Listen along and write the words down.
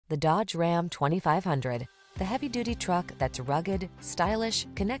the Dodge Ram 2500, the heavy-duty truck that's rugged, stylish,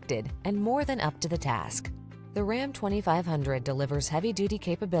 connected, and more than up to the task. The Ram 2500 delivers heavy-duty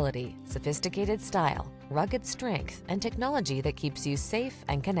capability, sophisticated style, rugged strength, and technology that keeps you safe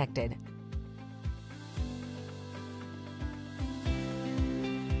and connected.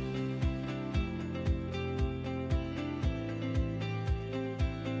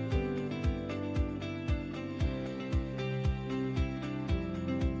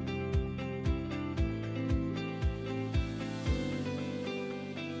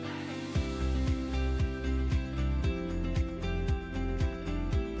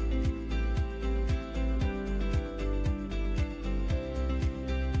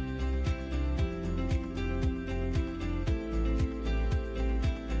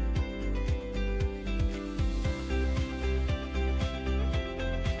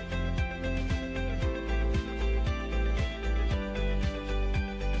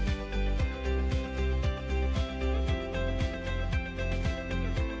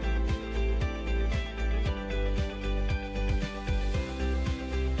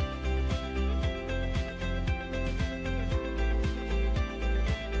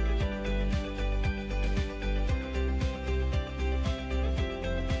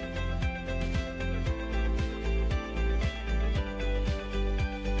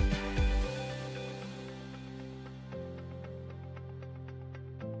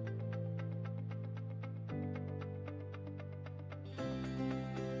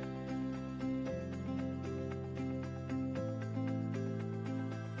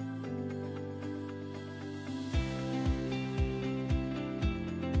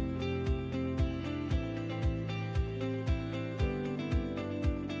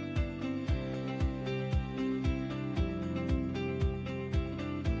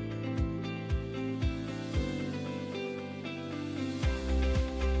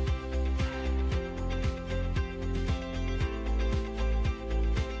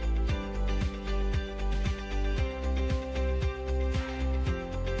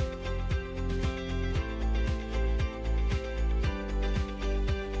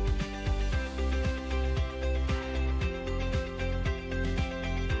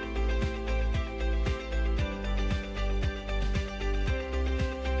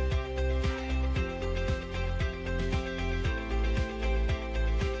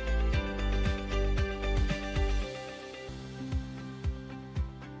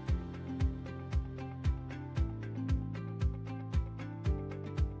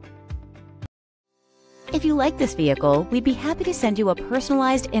 If you like this vehicle, we'd be happy to send you a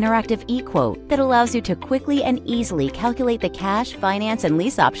personalized interactive e-quote that allows you to quickly and easily calculate the cash, finance, and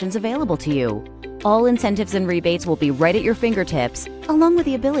lease options available to you. All incentives and rebates will be right at your fingertips, along with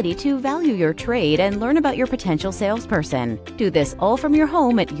the ability to value your trade and learn about your potential salesperson. Do this all from your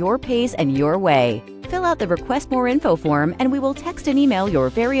home at your pace and your way. Fill out the Request More Info form and we will text and email your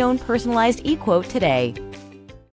very own personalized e-quote today.